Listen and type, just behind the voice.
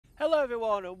Hello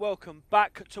everyone and welcome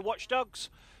back to Watch Dogs.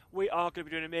 We are going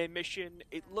to be doing a main mission.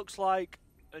 It looks like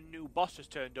a new boss has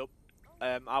turned up.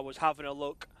 I was having a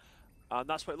look and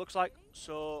that's what it looks like.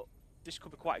 So this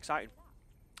could be quite exciting.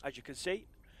 As you can see,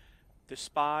 the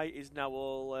spy is now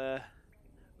all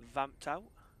vamped out.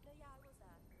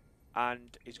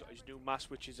 And he's got his new mask,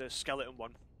 which is a skeleton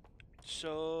one.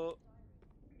 So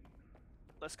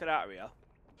let's get out of here.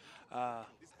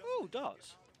 Oh,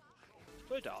 darts. Let's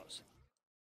play darts.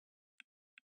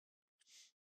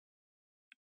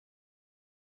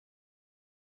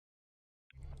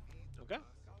 Okay.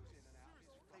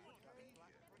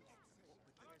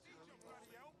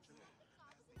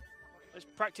 Let's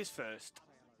practice first.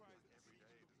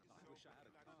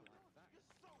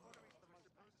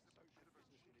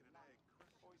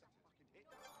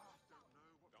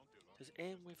 Does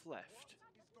aim with left?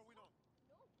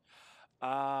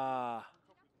 Ah.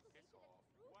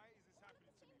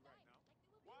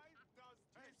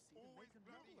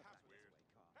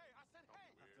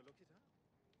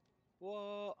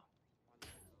 What?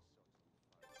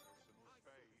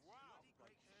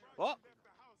 What?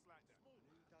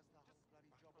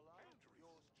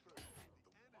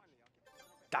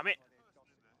 Damn it!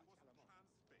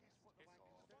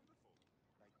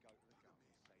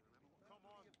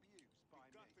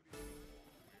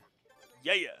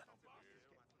 Yeah, yeah.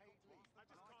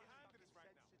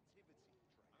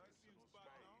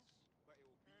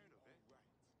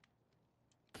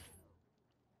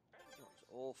 That was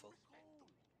awful.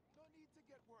 No need to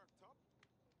get worked up.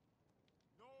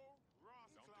 No,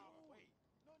 Ross Cloud.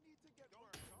 No need to get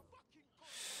worked up. Fucking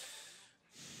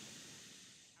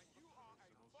and you are a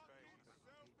fucking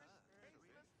selfish,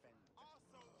 faceless,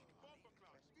 also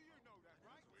Burke-Lockley. Do you know that,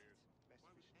 right? Why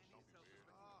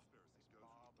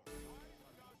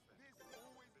does this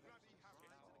always bloody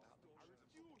happen? I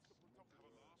refuse to put up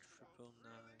with it. 999.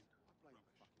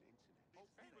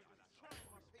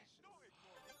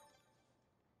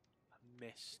 I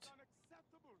missed.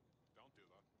 Unacceptable. Don't do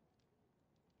that.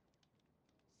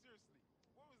 Seriously,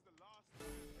 what was the last time?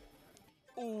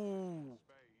 Ooh.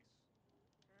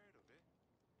 Heard of it?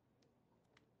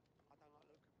 I don't like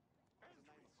look.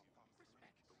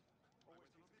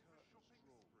 Always keep the curtains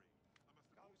drawn.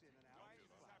 Goes in and out. Why is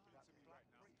this happening to me right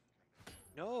now?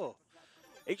 No.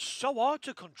 It's so hard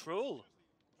to control.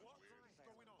 What is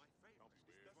going on? Get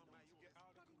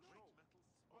out of control.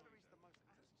 Whether he's the most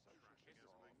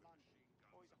antisocial or none,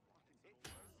 or he's a fucking idiot.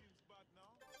 Seems bad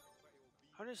now, but it will be.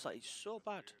 How is that? It's so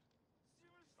bad.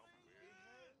 Inhale,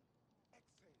 exhale.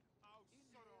 Oh,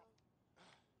 shut up.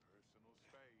 Personal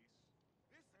space.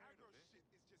 This aggro shit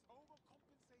is just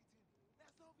overcompensating.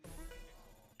 That's obvious.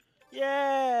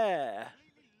 Yeah.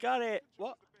 Got it.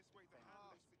 What?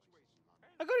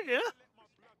 I got it, didn't I?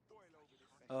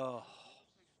 Oh.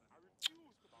 I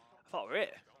thought we were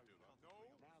it.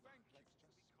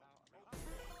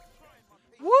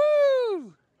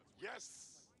 Woo! Yes.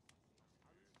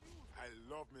 I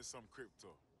love me some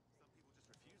crypto.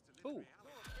 Ooh.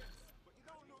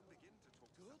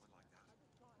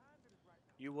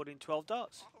 You won in 12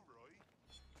 darts.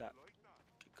 That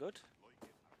good.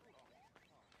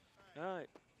 Alright.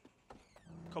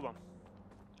 Come on.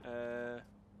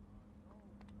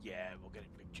 Yeah, we'll get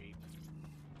it big cheap.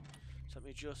 So let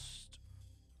me just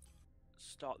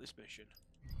start this mission.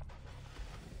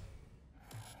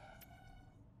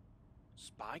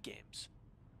 Spy games.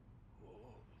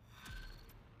 Whoa.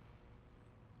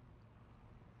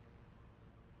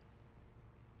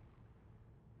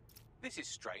 This is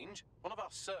strange. One of our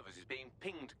servers is being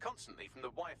pinged constantly from the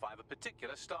Wi-Fi of a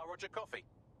particular Star Roger coffee.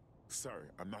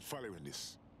 Sorry, I'm not following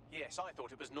this. Yes, I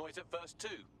thought it was noise at first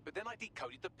too, but then I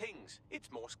decoded the pings.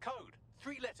 It's Morse code.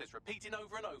 3 letters repeating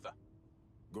over and over.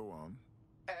 Go on.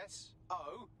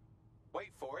 S-O.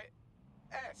 Wait for it.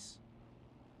 S.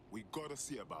 We gotta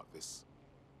see about this.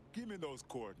 Give me those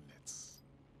coordinates.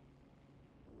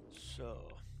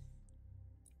 So,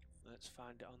 let's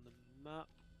find it on the map.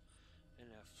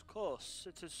 And of course,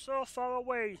 it is so far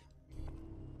away.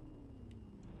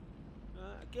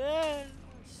 Again,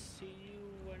 I'll see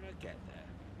you when I get there.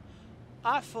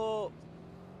 I thought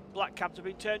black cabs had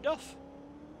been turned off.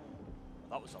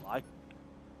 That was a lie.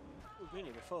 We've been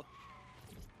here before.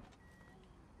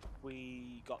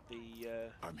 We got the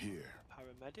I'm here.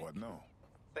 paramedic. What now?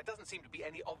 There doesn't seem to be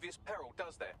any obvious peril,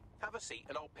 does there? Have a seat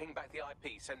and I'll ping back the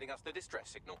IP sending us the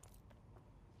distress signal.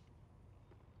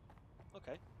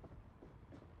 Okay.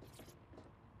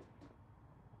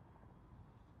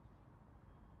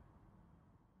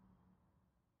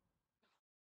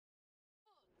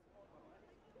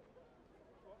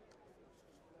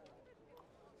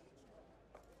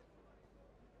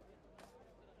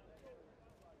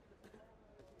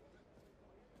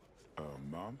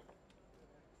 Mom?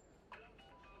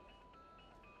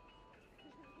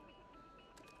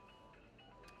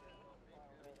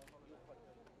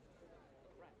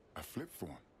 A flip phone?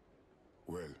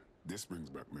 Well, this brings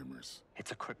back memories.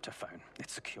 It's a cryptophone.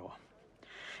 It's secure.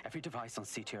 Every device on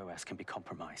CTOS can be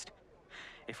compromised.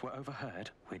 If we're overheard,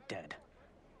 we're dead.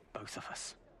 Both of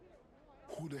us.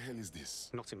 Who the hell is this?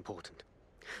 Not important.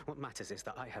 What matters is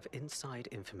that I have inside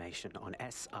information on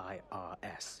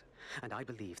SIRS, and I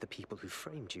believe the people who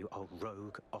framed you are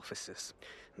rogue officers.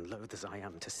 And loath as I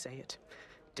am to say it,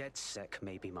 DedSec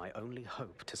may be my only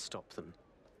hope to stop them.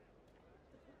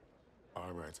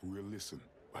 All right, we'll listen,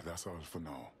 but that's all for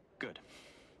now. Good.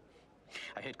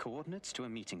 I hid coordinates to a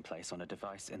meeting place on a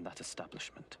device in that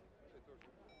establishment.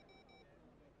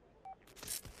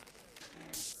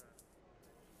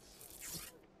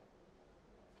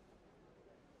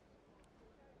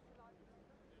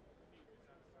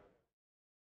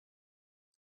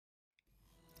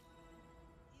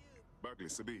 Bagley,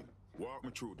 Sabine, walk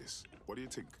me through this. What do you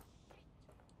think?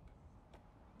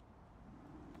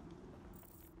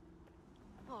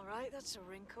 All right, that's a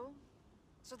wrinkle.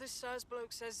 So this SIRS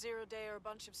bloke says Zero Day are a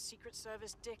bunch of Secret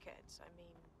Service dickheads. I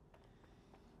mean,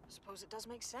 I suppose it does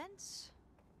make sense.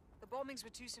 The bombings were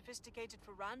too sophisticated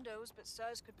for randos, but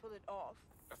SIRS could pull it off.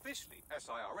 Officially,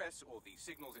 SIRS, or the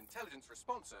Signals Intelligence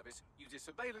Response Service, uses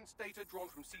surveillance data drawn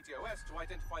from CTOS to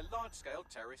identify large-scale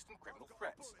terrorist and criminal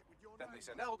threats. Then they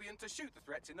send Albion to shoot the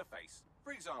threats in the face.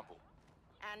 For example.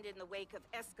 And in the wake of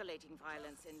escalating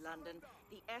violence in London,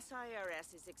 the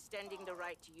SIRS is extending the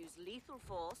right to use lethal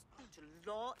force to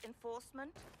law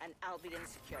enforcement and Albion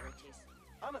securities.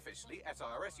 Unofficially,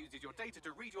 SIRS uses your data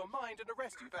to read your mind and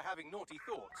arrest you for having naughty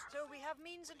thoughts. So we have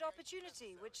means and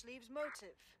opportunity, which leaves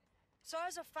motive.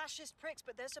 SIRS are fascist pricks,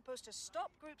 but they're supposed to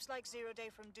stop groups like Zero Day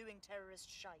from doing terrorist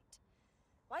shite.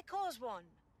 Why cause one?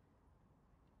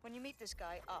 When you meet this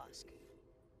guy, ask. Any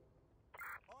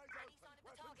sign of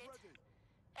the target?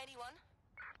 Anyone?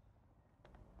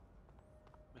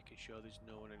 Making sure there's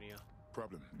no one in here.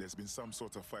 Problem, there's been some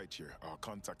sort of fight here. Our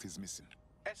contact is missing.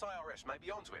 SIRS may be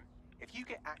onto him. If you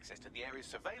get access to the area's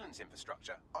surveillance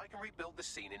infrastructure, I can rebuild the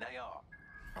scene in AR.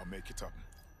 I'll make it happen.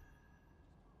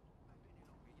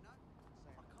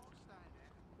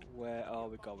 Where are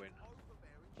we going?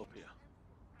 Up here.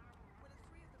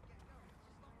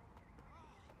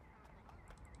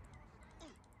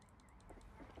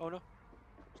 Oh no,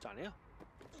 it's down here.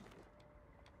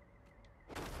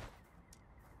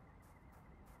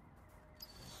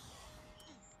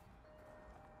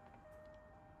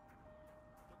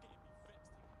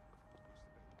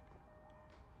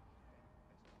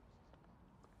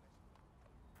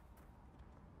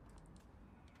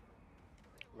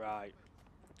 Right.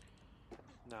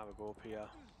 Now we go up here.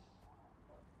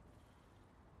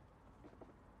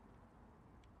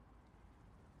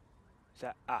 Is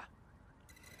that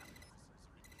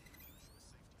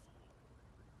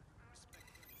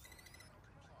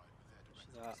So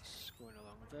that's going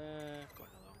along there, going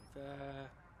along there.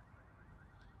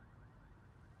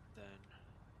 Then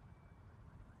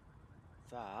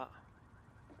that.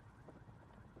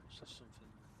 So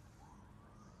something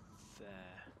there.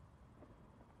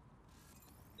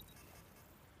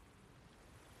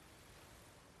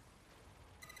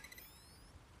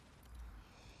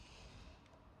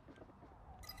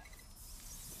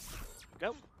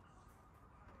 Go.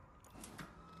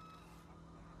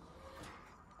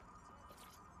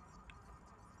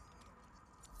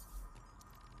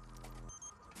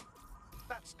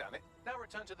 That's done it. Now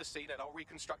return to the scene and I'll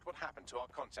reconstruct what happened to our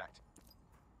contact.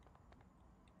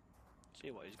 See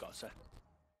what he's got to say.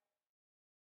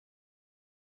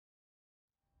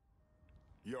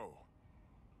 Yo,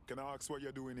 can I ask what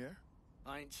you're doing here?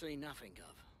 I ain't seen nothing,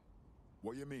 Gov.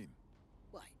 What you mean?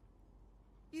 Wait,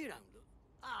 you don't look...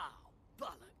 Oh,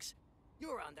 bollocks.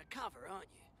 You're undercover, aren't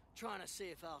you? Trying to see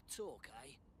if I'll talk,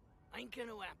 eh? Ain't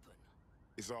gonna happen.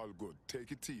 It's all good.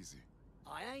 Take it easy.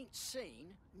 I ain't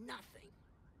seen nothing.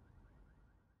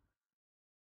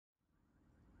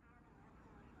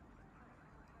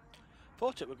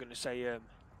 Thought it were going to say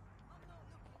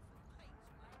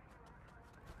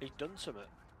he'd done something.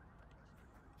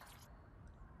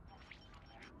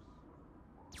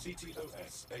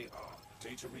 CTOS AR.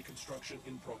 Data reconstruction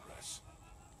in progress.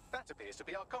 That appears to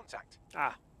be our contact.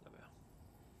 Ah, there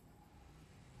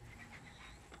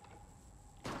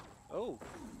we are. Oh.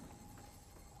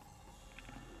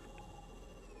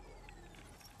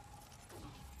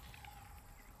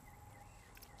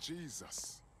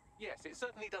 Jesus. Yes, it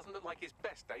certainly doesn't look like his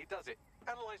best day, does it?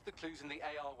 Analyze the clues in the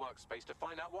AR workspace to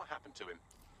find out what happened to him.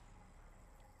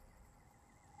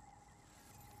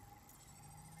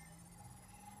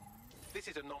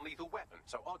 This is a non-lethal weapon,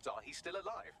 so odds are he's still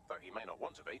alive, though he may not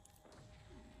want to be.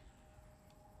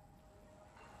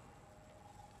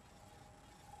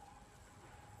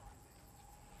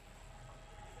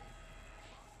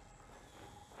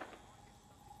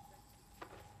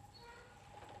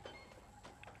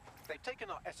 They've taken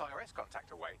our SIRS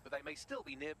contact away, but they may still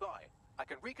be nearby. I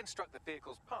can reconstruct the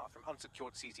vehicle's path from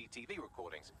unsecured CCTV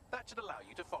recordings. That should allow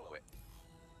you to follow it.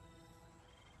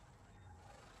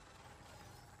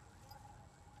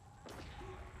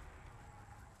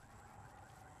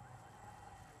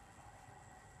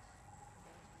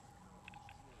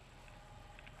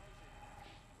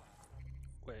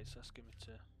 Wait, it's asking me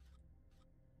to...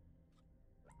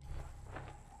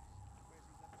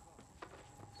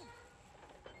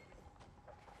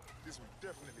 This will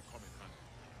definitely come in handy.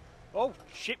 Oh,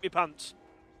 shit me pants.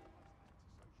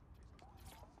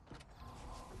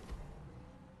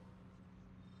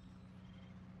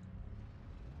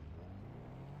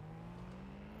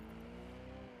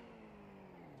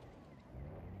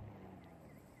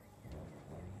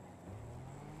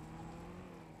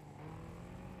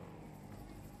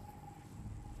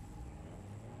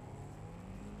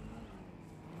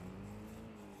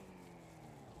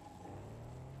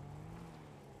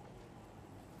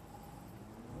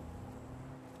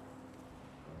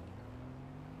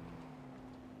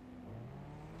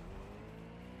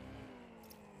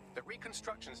 The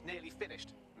reconstruction's nearly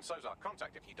finished, and so's our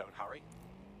contact if you don't hurry.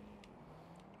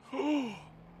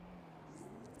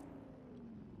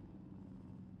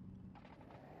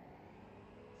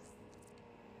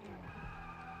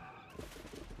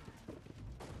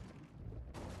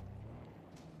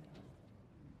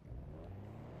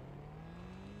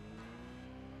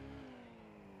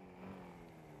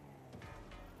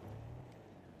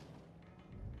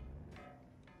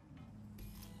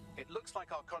 It looks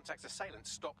like our contact's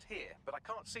assailants stopped here, but I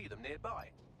can't see them nearby.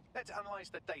 Let's analyze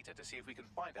the data to see if we can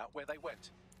find out where they went.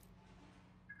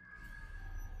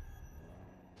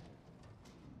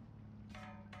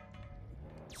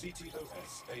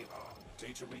 CTOS-AR.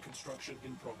 Data reconstruction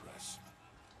in progress.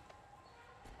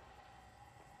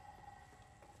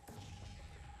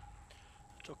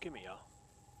 Took him here.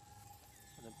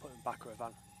 And then put him back of a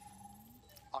van.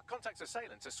 Our contact's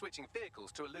assailants are switching vehicles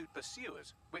to elude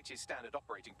pursuers, which is standard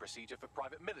operating procedure for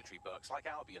private military Burks like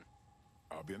Albion.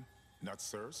 Albion? Not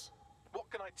sirs?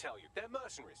 What can I tell you? They're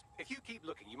mercenaries. If you keep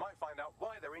looking, you might find out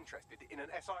why they're interested in an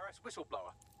SIRS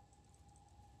whistleblower.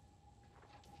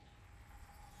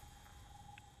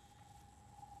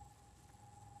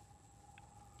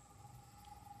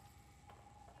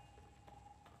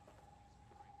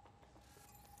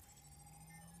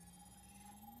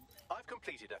 I've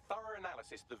completed a thorough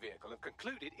analysis of the vehicle and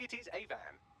concluded it is a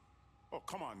van. Oh,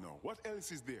 come on now. What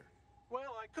else is there?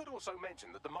 Well, I could also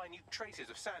mention that the minute traces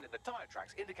of sand in the tyre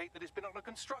tracks indicate that it's been on a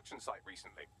construction site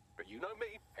recently. But you know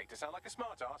me, hate to sound like a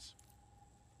smartass.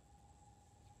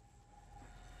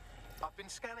 I've been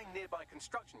scanning nearby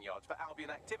construction yards for Albion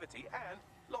activity and,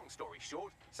 long story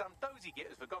short, some dozy git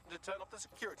has forgotten to turn off the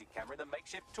security camera in the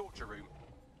makeshift torture room.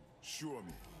 Show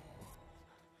me.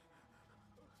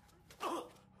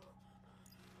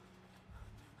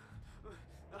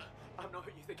 I'm not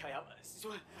who you think I am.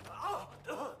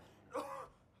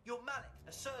 You're Malik,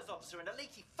 a SIRS officer and a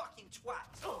leaky fucking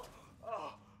twat.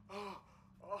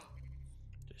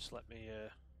 Just let me,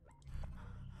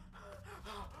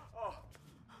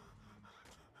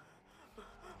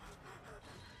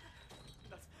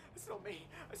 That's not me.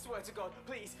 I swear to God.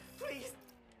 Please, please.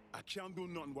 I can't do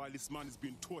nothing while this man is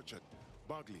being tortured.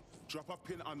 Bagley, drop a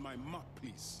pin on my map,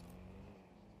 please.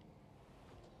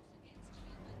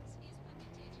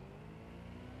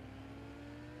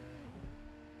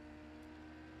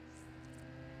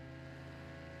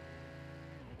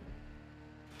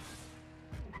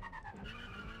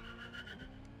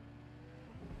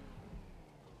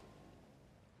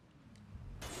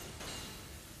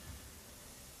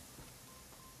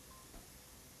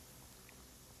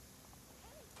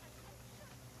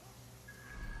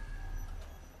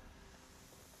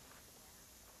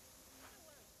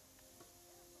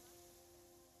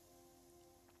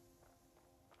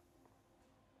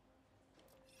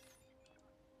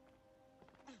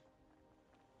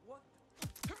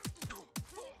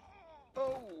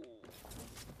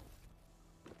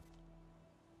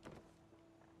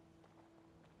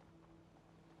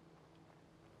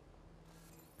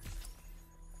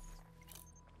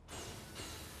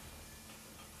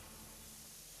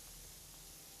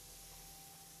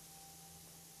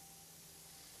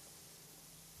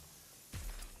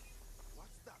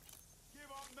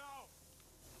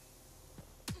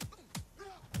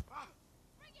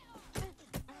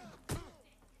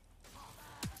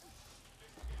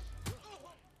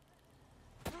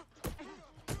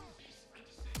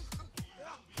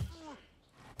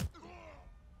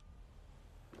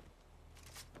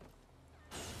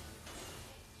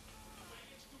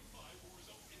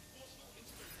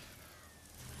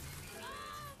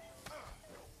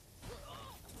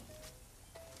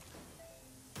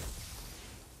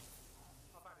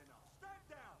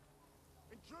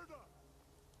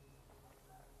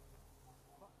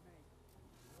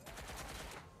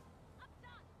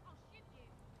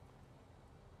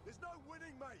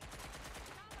 mate.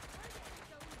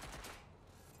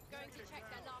 Going to check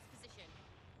their last position.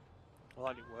 Well,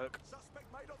 that didn't work.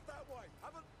 Suspect made off that way.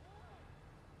 Haven't.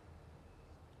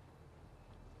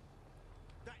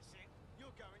 That's it.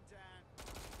 You're going down.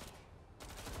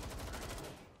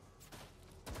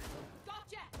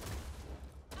 Gotcha!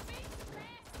 I'm being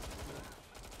suppressed!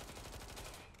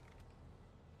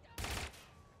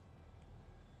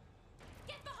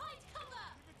 Get behind cover!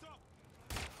 Give it up.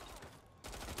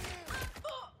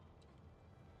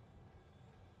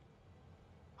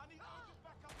 I need urgent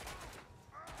backup.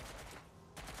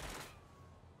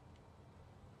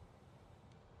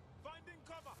 Finding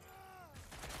cover.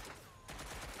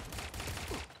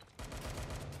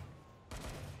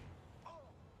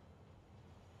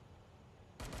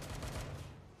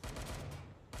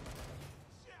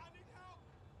 Shit, I need help.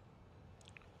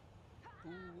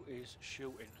 Who is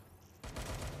shooting?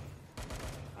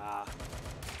 Ah.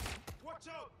 Watch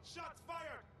out! Shots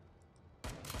fired!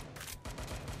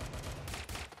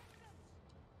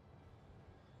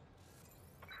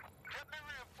 Get me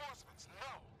reinforcements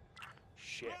now!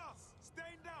 Shit. Ross,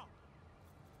 staying down!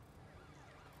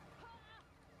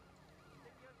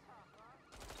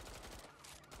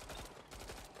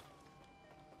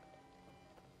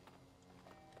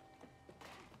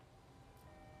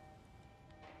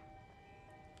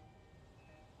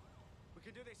 We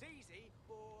can do this easy,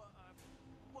 or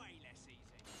way less easy.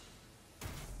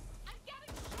 I'm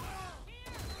getting shot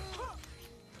here! Talk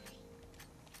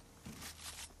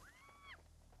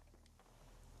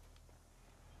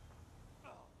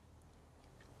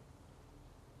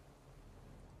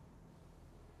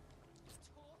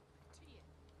to you.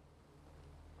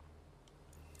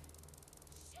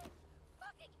 Shit!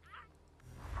 Fucking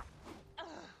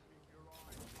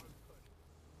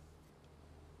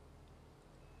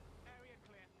Area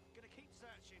clear. Gonna keep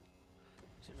searching.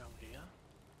 Is it around here?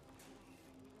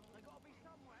 They gotta be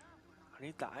somewhere. I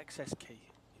need that access key.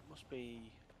 It must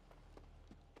be.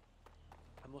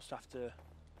 I must have to.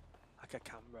 Like a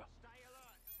camera. Stay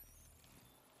alert.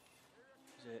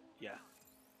 Is it? Yeah.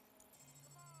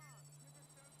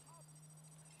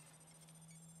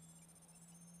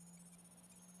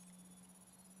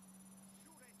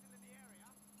 Sure they're still in the area.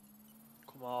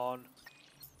 Come on.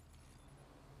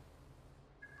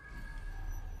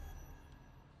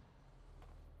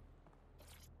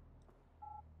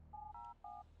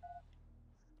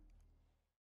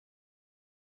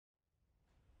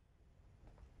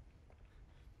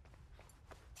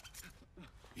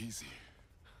 Easy.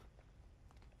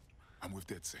 I'm with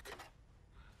DedSec.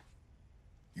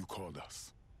 You called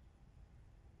us.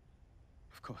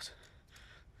 Of course.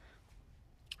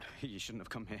 You shouldn't have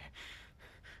come here.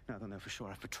 Now they'll know for sure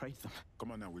I've betrayed them.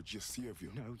 Come on now, we'll just save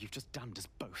you. No, you've just damned us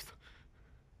both.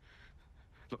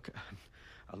 Look,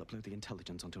 I'll upload the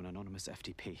intelligence onto an anonymous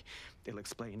FTP. It'll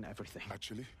explain everything.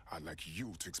 Actually, I'd like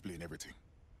you to explain everything.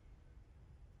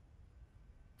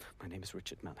 My name is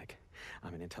Richard Malik.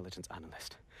 I'm an intelligence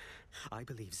analyst. I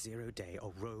believe Zero Day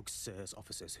are rogue SIRS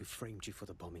officers who framed you for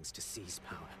the bombings to seize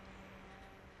power.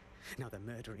 Now they're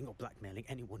murdering or blackmailing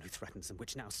anyone who threatens them,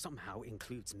 which now somehow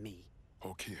includes me.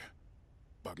 Okay.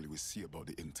 Bagley will see about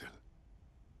the intel.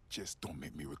 Just don't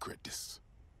make me regret this.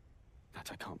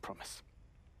 That I can't promise.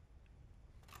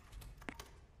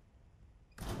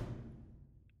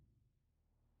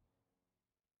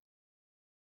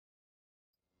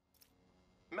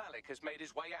 Malik has made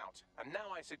his way out, and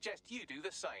now I suggest you do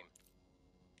the same.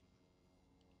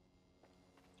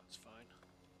 That's fine.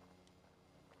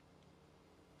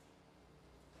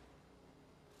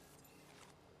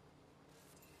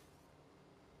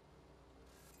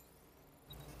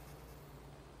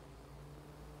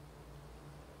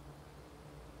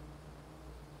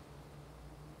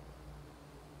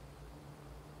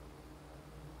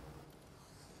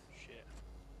 Shit.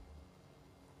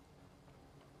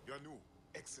 You're new.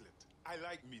 Excellent. I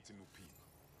like meeting new people.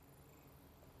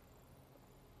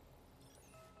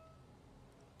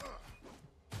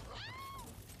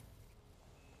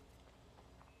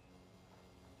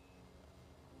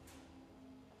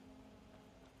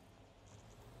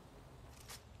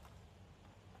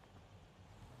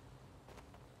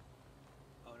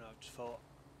 Oh no, I just thought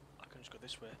I can just go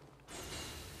this way.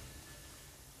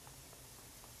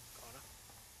 Corner.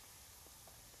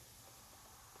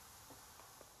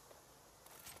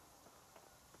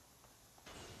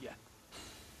 Yeah.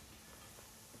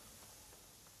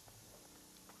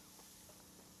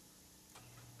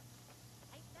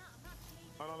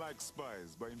 I don't like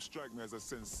spies, but him strike me as a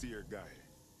sincere guy.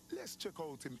 Let's check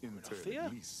out him intel here?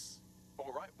 at least.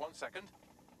 All right, 1 second.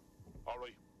 All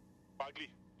right. Bagley,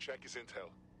 check his intel.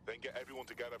 Then get everyone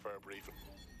together for a briefing.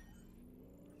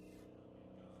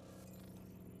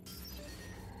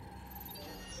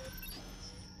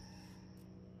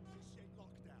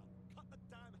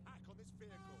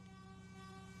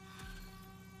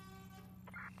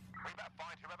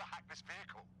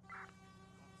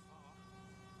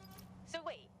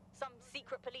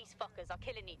 motherfuckers are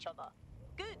killing each other.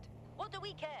 Good. What do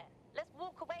we care? Let's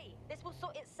walk away. This will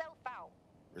sort itself out.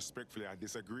 Respectfully, I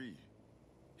disagree.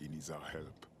 He needs our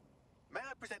help. May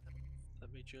I present...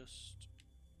 Let me just...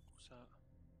 What's that?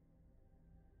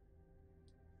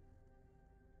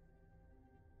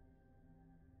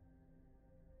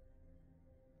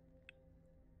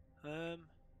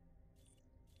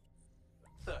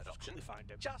 Third option, find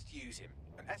him. Just use him.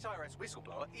 An SIRS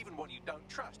whistleblower, even one you don't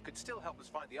trust, could still help us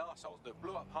find the arseholes that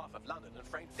blew up half of London and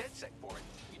framed DedSec for it.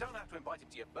 You don't have to invite him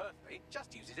to your birthday,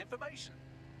 just use his information.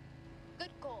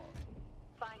 Good call.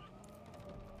 Fine.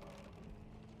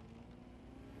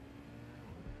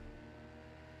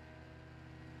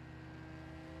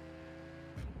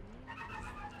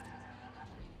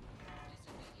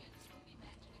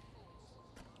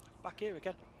 Back here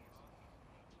again.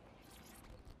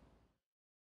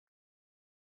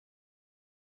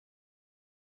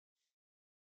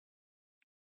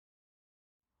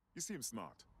 You seem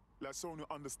smart. Like someone who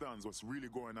understands what's really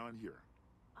going on here.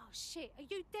 Oh shit, are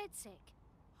you DedSec?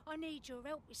 I need your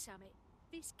help with something.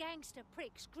 This gangster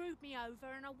prick screwed me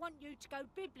over and I want you to go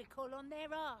biblical on their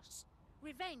ass.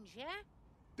 Revenge, yeah?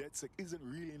 DedSec isn't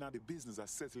really in the business of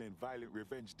settling violent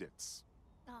revenge debts.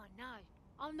 Oh no,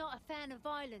 I'm not a fan of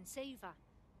violence either.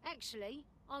 Actually,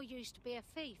 I used to be a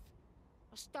thief.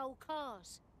 I stole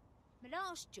cars. My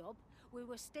last job, we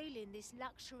were stealing this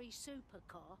luxury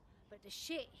supercar, but the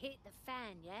shit hit the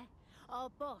fan, yeah? Our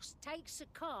boss takes the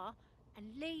car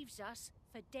and leaves us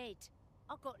for dead.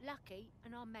 I got lucky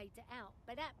and I made it out,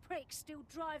 but that prick's still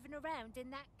driving around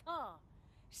in that car.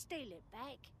 Steal it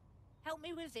back. Help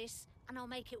me with this and I'll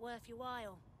make it worth your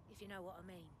while, if you know what I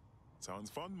mean. Sounds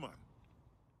fun, man.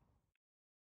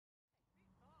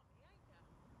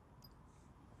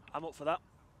 I'm up for that.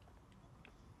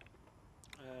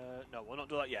 No, we'll not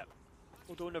do that yet.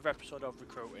 We'll do another episode of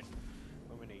recruiting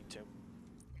when we need to.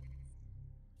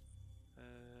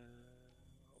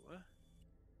 Where?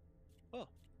 Oh.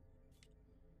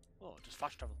 Oh, just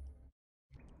fast travel.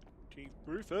 Team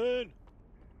briefing!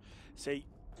 See,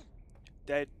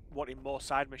 they're wanting more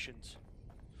side missions,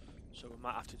 so we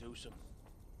might have to do some.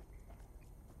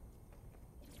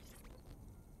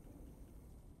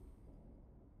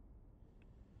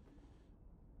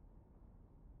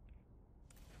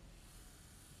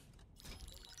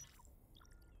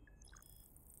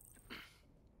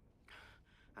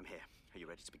 I'm here. Are you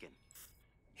ready to begin?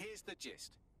 Here's the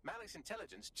gist. Malik's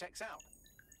intelligence checks out.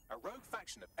 A rogue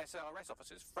faction of SIRS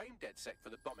officers framed DedSec for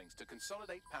the bombings to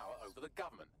consolidate power over the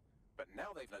government. But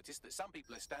now they've noticed that some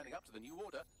people are standing up to the new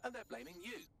order and they're blaming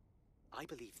you. I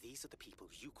believe these are the people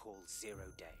you call Zero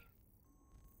Day.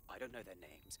 I don't know their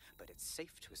names, but it's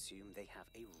safe to assume they have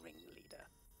a ringleader.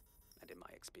 And in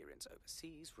my experience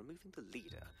overseas, removing the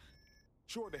leader...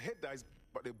 Sure, the head dies,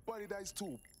 but the body dies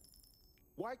too.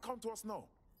 Why come to us now?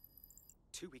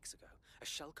 2 weeks ago, a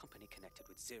shell company connected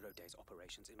with Zero Day's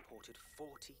operations imported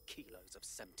 40 kilos of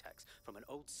Semtex from an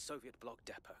old Soviet bloc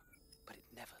depot. But it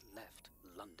never left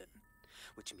London.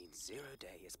 Which means Zero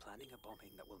Day is planning a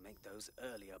bombing that will make those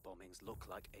earlier bombings look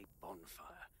like a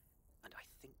bonfire. And I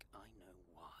think I know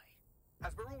why.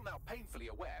 As we're all now painfully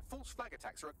aware, false flag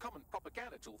attacks are a common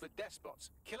propaganda tool for despots.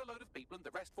 Kill a load of people and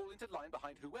the rest fall into line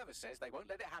behind whoever says they won't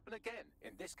let it happen again.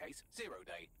 In this case, Zero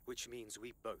Day. Which means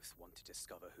we both want to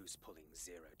discover who's pulling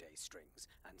Zero Day strings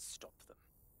and stop them.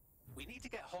 We need to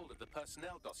get hold of the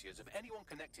personnel dossiers of anyone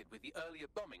connected with the earlier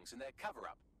bombings and their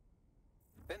cover-up.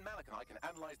 Then Malik and I can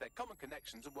analyze their common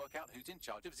connections and work out who's in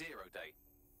charge of Zero Day.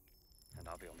 And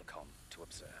I'll be on the comm to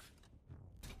observe.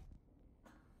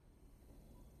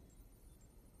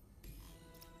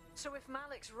 So if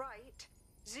Malik's right,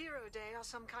 Zero Day are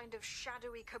some kind of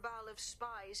shadowy cabal of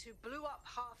spies who blew up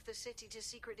half the city to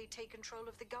secretly take control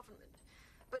of the government.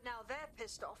 But now they're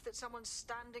pissed off that someone's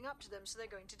standing up to them, so they're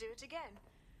going to do it again.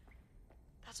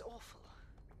 That's awful.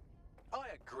 I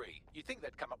agree. You'd think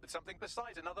they'd come up with something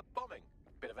besides another bombing.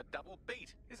 Bit of a double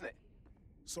beat, isn't it?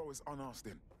 So it's on us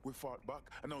then. We fought back,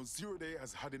 and now Zero Day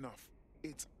has had enough.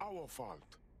 It's our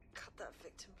fault. Cut that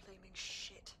victim-blaming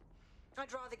shit.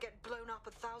 I'd rather get blown up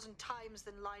 1,000 times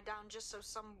than lie down just so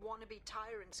some wannabe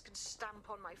tyrants can stamp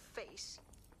on my face.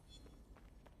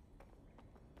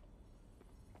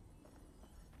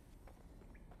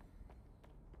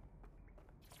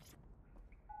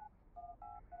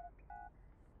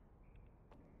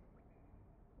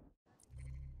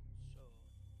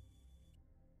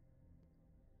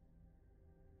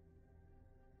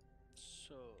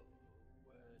 So,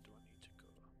 where do I need to go?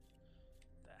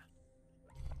 There.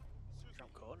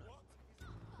 Jump corner.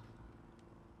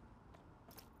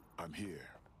 I'm here.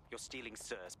 You're stealing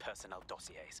SIR's personnel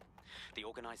dossiers. The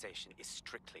organization is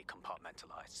strictly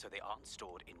compartmentalized, so they aren't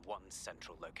stored in one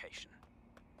central location.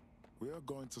 We are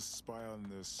going to spy on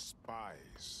the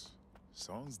spies.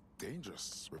 Sounds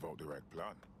dangerous without the right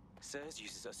plan. SIRS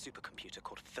uses a supercomputer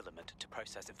called Filament to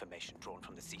process information drawn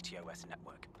from the CTOS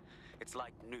network. It's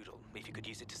like Noodle, if you could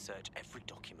use it to search every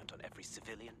document on every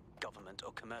civilian, government,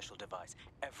 or commercial device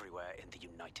everywhere in the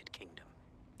United Kingdom.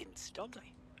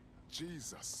 Instantly.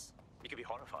 Jesus. You can be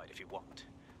horrified if you want,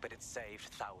 but it's saved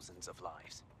thousands of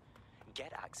lives.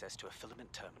 Get access to a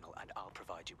Filament terminal and I'll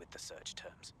provide you with the search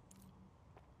terms.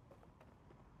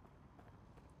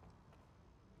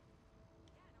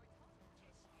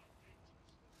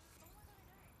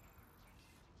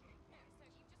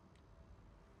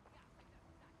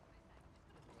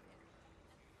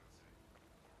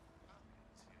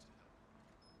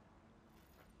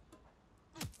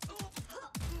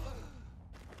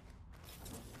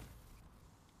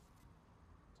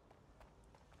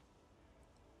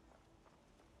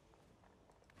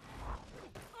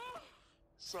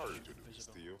 Sorry to do this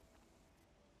to you.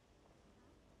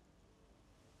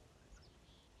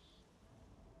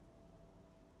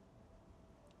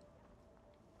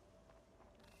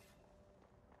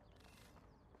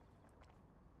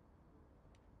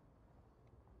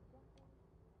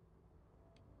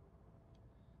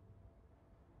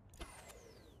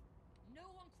 No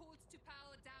one codes to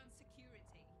power down security.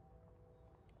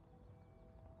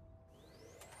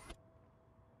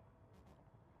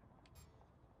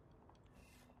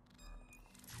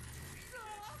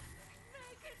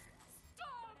 Make it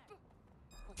stop!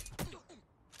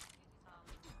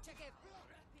 Check it.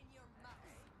 Open your mouth.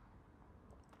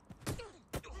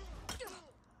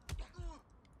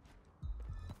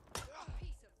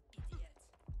 Piece of idiot.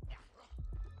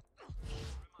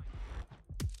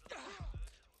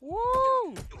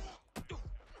 Woo!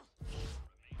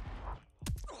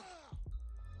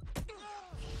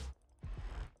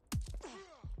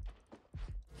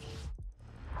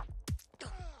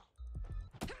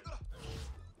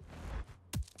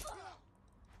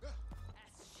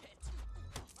 That's shit.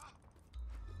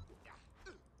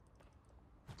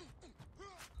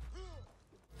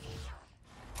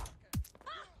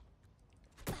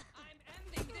 I'm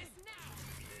ending this now.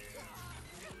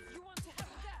 You want to have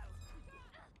a go?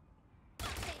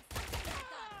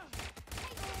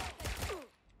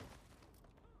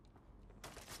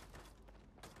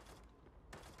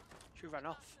 She ran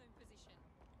off. Known position.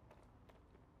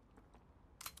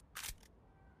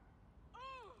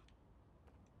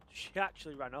 She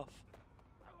actually ran off.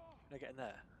 Can I get in there?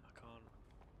 I can't.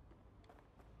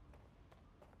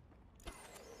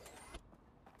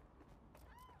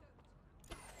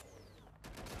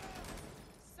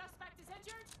 Suspect is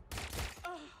injured.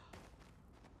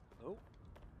 Oh.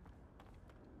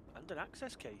 And an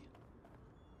access key.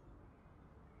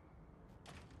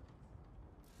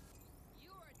 You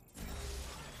are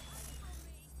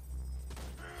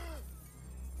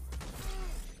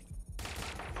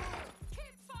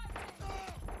keep fighting.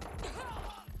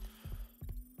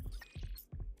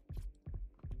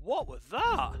 What was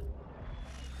that?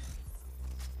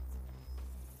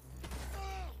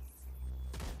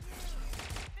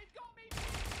 They got me.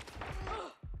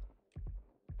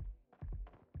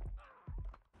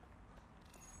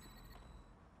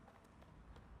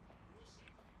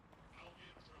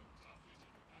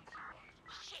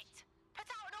 Shit! Put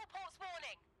out an all-ports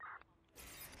warning!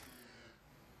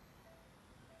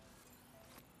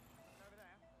 Over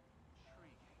there.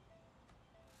 Intriguing.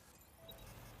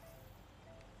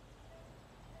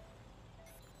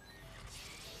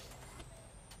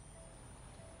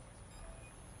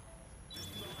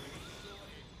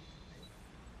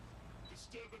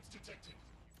 Disturbance detected.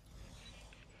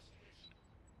 Investigation.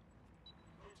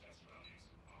 Protest rallies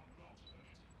are not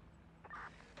permitted.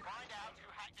 Find out who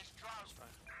hacked this drone.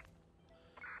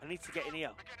 I need to get in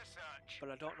here, Begin a search. but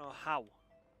I don't know how.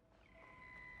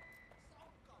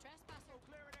 Trespasser.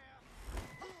 Clear it out.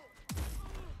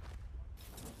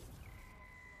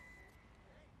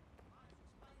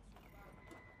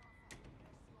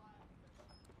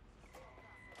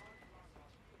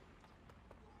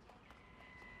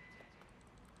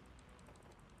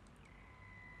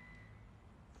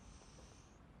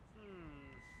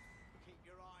 Keep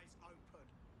your eyes open.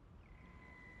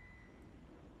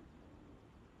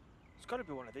 It's got to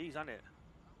be one of these, hasn't it?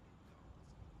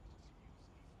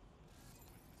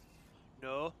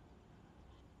 No.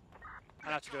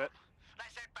 I have to do it.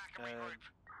 Let's head back and regroup.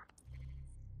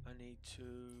 I need to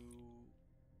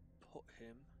put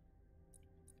him.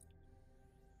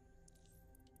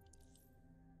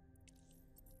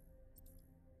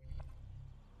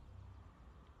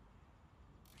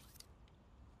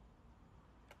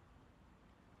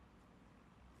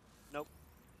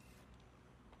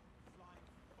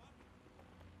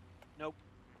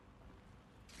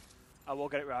 I will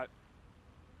get it right.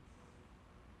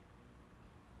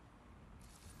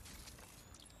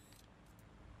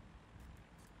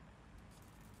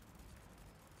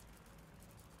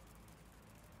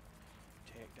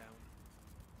 Take down.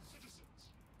 Citizens,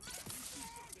 you see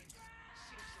something?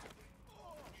 Say something.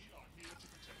 We are here to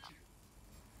protect you.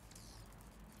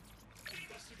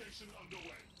 Investigation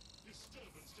underway.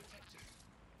 Disturbance detected.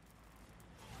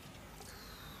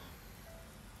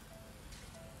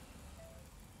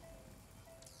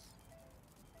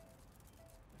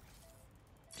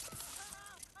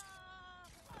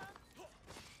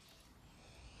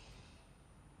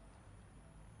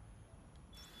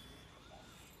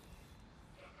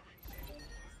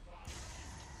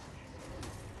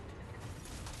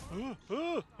 Alright,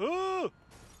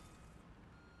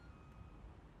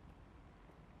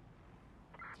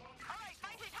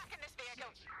 find who's hacking this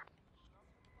vehicle.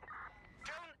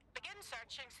 Drone, begin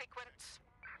searching sequence.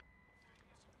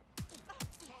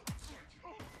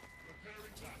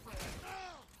 Preparing to apprehend.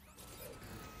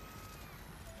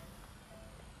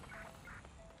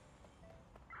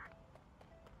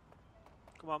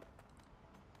 Come on.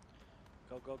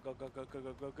 Go, go, go, go, go, go,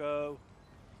 go, go, go.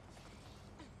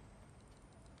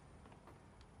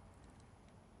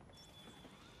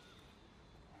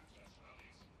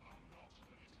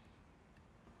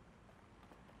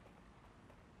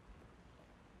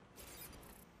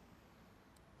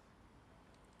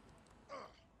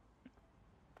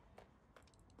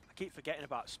 I keep forgetting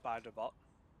about Spider-Bot.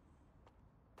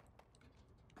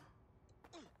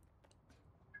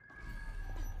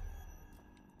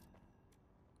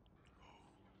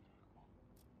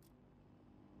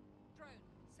 Drone,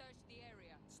 search the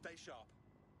area. Stay sharp.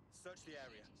 Search the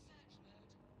area.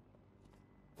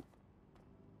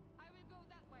 I will go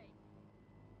that way.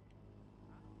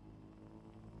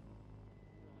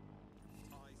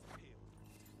 Eyes peeled.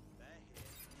 They're here.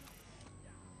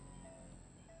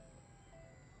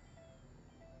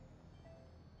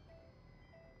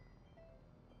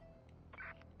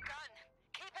 Gun,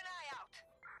 keep an eye out.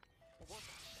 What was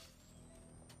that?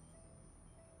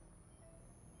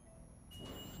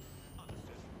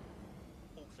 Understood.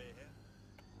 All clear here.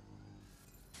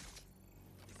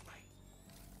 This way.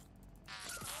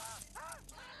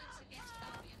 Violence against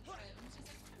Albion drones is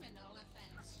a criminal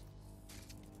offense.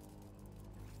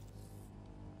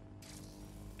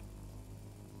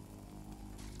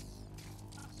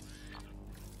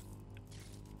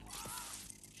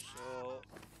 So,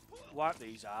 wipe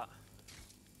these out.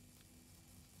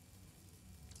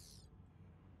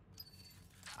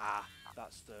 Ah,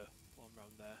 that's the one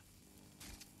round there.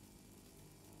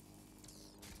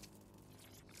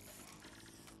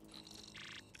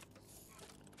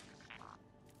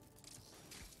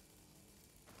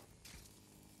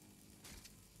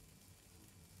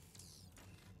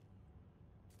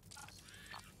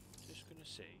 Just gonna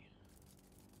see.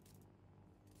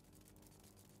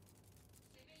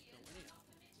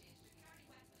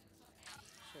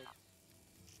 So,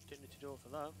 didn't need to do it for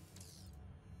that.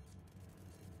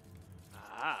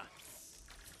 Ah.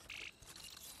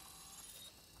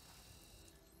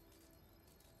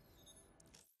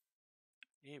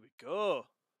 Here we go.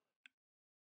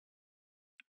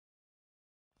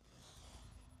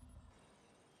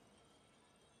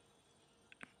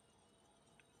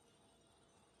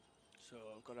 So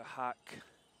I've got to hack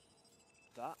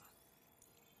that.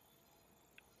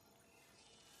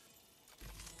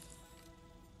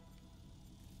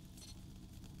 So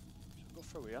go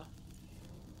through here.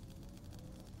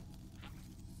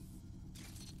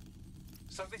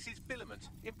 So this is filament.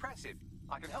 Impressive.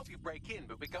 I can help you break in,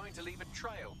 but we're going to leave a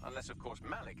trail, unless of course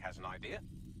Malik has an idea.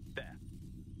 There.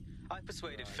 I've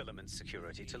persuaded Filament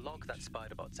Security to log that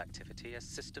Spider-Bot's activity as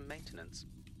system maintenance.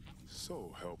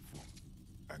 So helpful.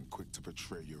 And quick to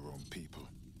betray your own people.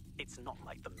 It's not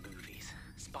like the movies.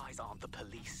 Spies aren't the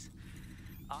police.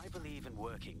 I believe in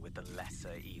working with the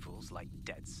lesser evils like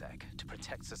DedSec to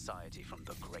protect society from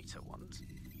the greater ones.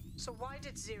 So why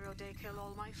did Zero Day kill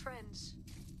all my friends?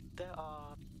 There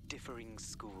are differing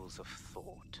schools of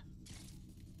thought.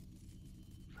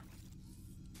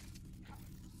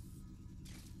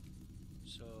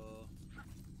 So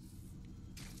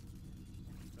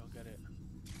don't get it.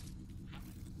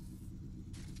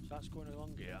 So that's going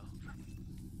along here.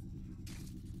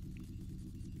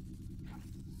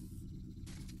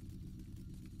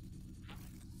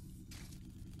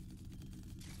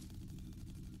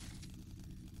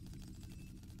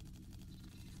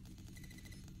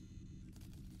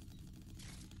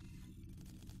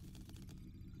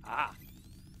 Ah.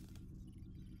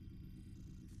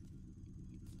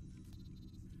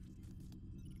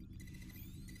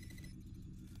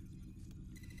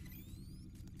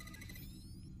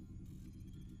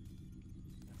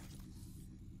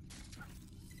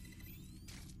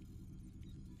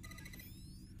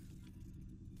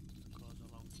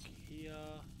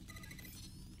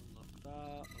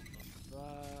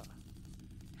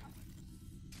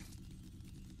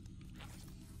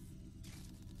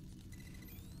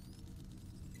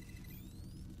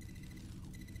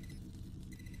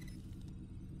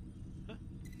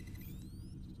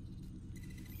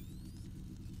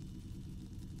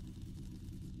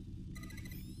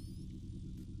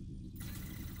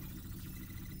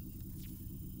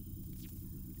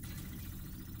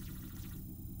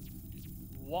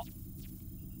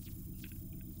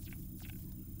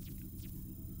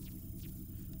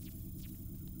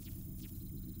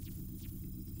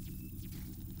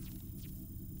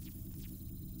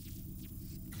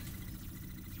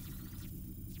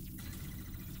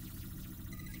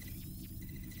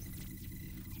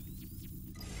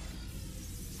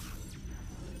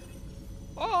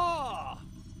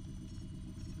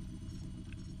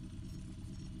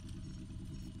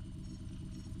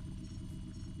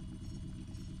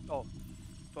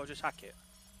 I'll just hack it.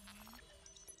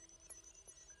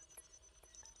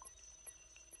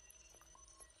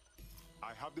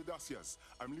 I have the dossiers.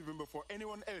 I'm leaving before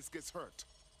anyone else gets hurt.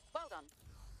 Well done.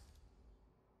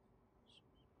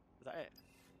 Is that it?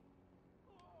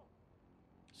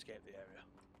 Escape the area.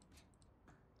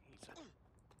 Easy.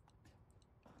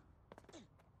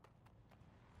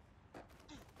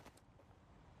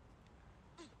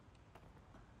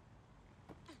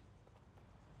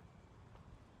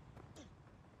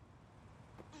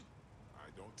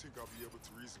 I don't think I'll be able to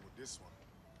reason with this one.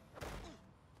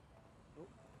 Oh.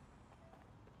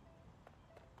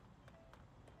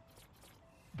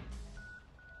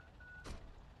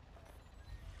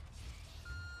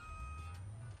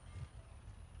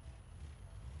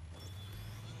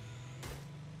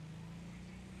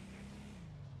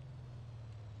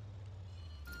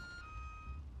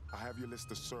 I have your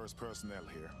list of SIRS personnel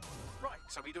here. Right,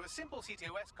 so we do a simple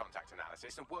CTOS contact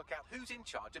analysis and work out who's in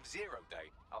charge of Zero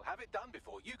Day. I'll have it done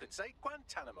before you can say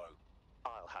Guantanamo.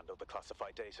 I'll handle the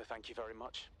classified data, thank you very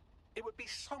much. It would be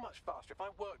so much faster if I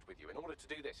worked with you in order to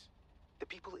do this. The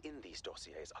people in these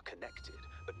dossiers are connected,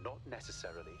 but not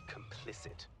necessarily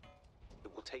complicit.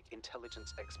 It will take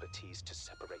intelligence expertise to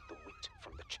separate the wheat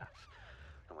from the chaff.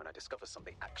 And when I discover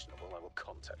something actionable, I will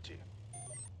contact you.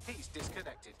 He's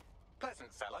disconnected.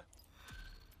 Pleasant fella.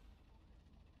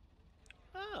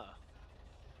 Ah.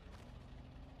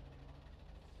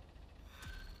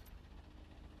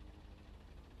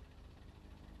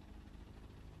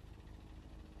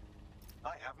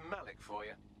 I have Malik for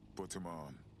you. Put him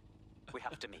on. We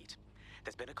have to meet.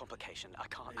 There's been a complication. I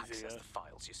can't access the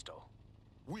files you stole.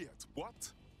 Weird.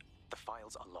 What? The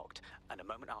files are locked, and a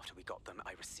moment after we got them,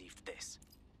 I received this.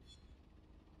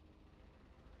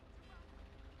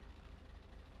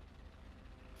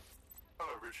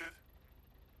 Hello, Richard.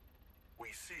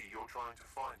 We see you're trying to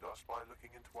find us by looking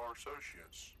into our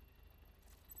associates.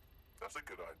 That's a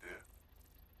good idea.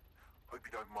 Hope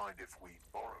you don't mind if we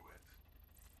borrow it.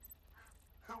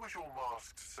 Who was your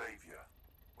masked savior,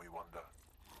 we wonder?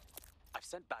 I've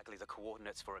sent Bagley the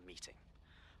coordinates for a meeting.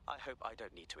 I hope I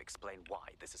don't need to explain why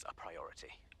this is a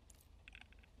priority.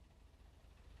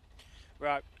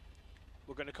 Right.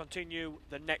 We're going to continue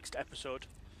the next episode.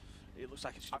 It looks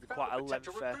like it's going to be I found quite a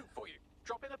potential lengthy... recruit for you.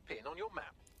 Drop in a pin on your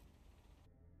map.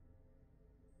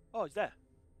 Oh, it's there.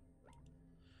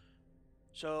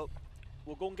 So,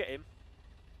 we'll go and get him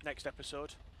next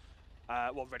episode.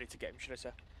 Well, ready to get him, should I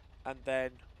say. And then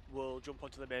we'll jump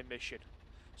onto the main mission.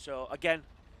 So, again,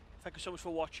 thank you so much for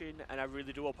watching, and I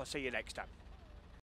really do hope I see you next time.